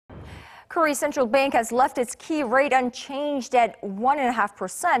Korea's central bank has left its key rate unchanged at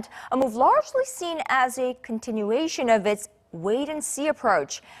 1.5%, a move largely seen as a continuation of its wait-and-see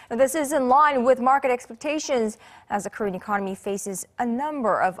approach. Now, this is in line with market expectations as the Korean economy faces a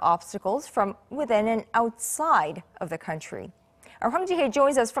number of obstacles from within and outside of the country. Our Hwang Ji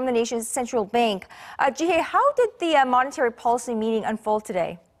joins us from the nation's central bank. Ji, how did the monetary policy meeting unfold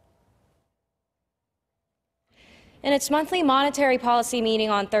today? In its monthly monetary policy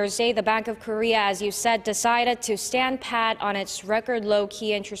meeting on Thursday, the Bank of Korea, as you said, decided to stand pat on its record low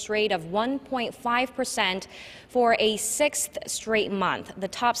key interest rate of 1.5% for a sixth straight month. The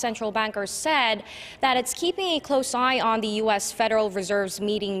top central banker said that it's keeping a close eye on the U.S. Federal Reserve's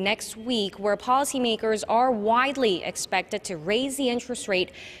meeting next week, where policymakers are widely expected to raise the interest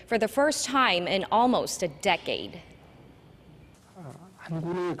rate for the first time in almost a decade.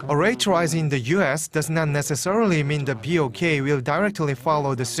 A rate rise in the U.S. does not necessarily mean the BOK will directly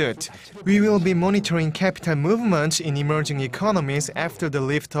follow the suit. We will be monitoring capital movements in emerging economies after the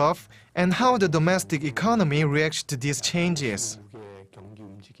liftoff and how the domestic economy reacts to these changes.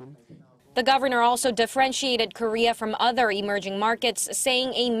 The governor also differentiated Korea from other emerging markets,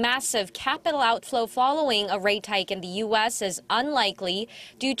 saying a massive capital outflow following a rate hike in the U.S. is unlikely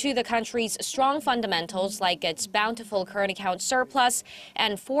due to the country's strong fundamentals like its bountiful current account surplus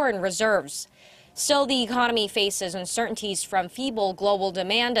and foreign reserves. Still, the economy faces uncertainties from feeble global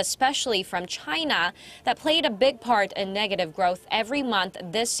demand, especially from China, that played a big part in negative growth every month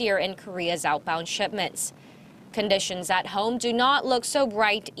this year in Korea's outbound shipments. Conditions at home do not look so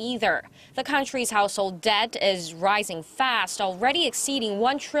bright either. The country's household debt is rising fast, already exceeding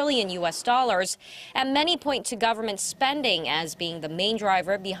 $1 trillion, and many point to government spending as being the main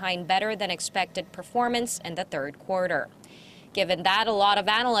driver behind better than expected performance in the third quarter. Given that, a lot of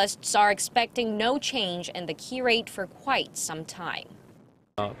analysts are expecting no change in the key rate for quite some time.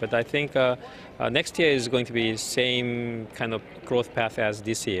 But I think next year is going to be the same kind of growth path as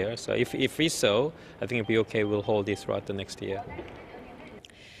this year. So if we so, I think BOK will hold this throughout the next year.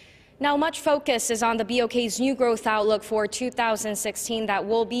 Now, much focus is on the BOK's new growth outlook for 2016 that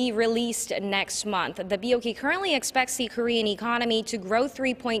will be released next month. The BOK currently expects the Korean economy to grow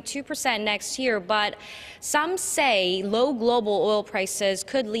 3.2% next year, but some say low global oil prices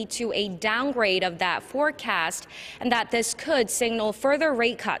could lead to a downgrade of that forecast and that this could signal further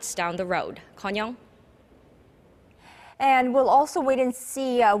rate cuts down the road. Kon-young? And we'll also wait and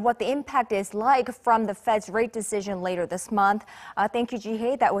see what the impact is like from the Fed's rate decision later this month. Thank you,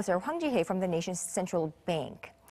 Ji. That was our Hwang Ji from the nation's central bank.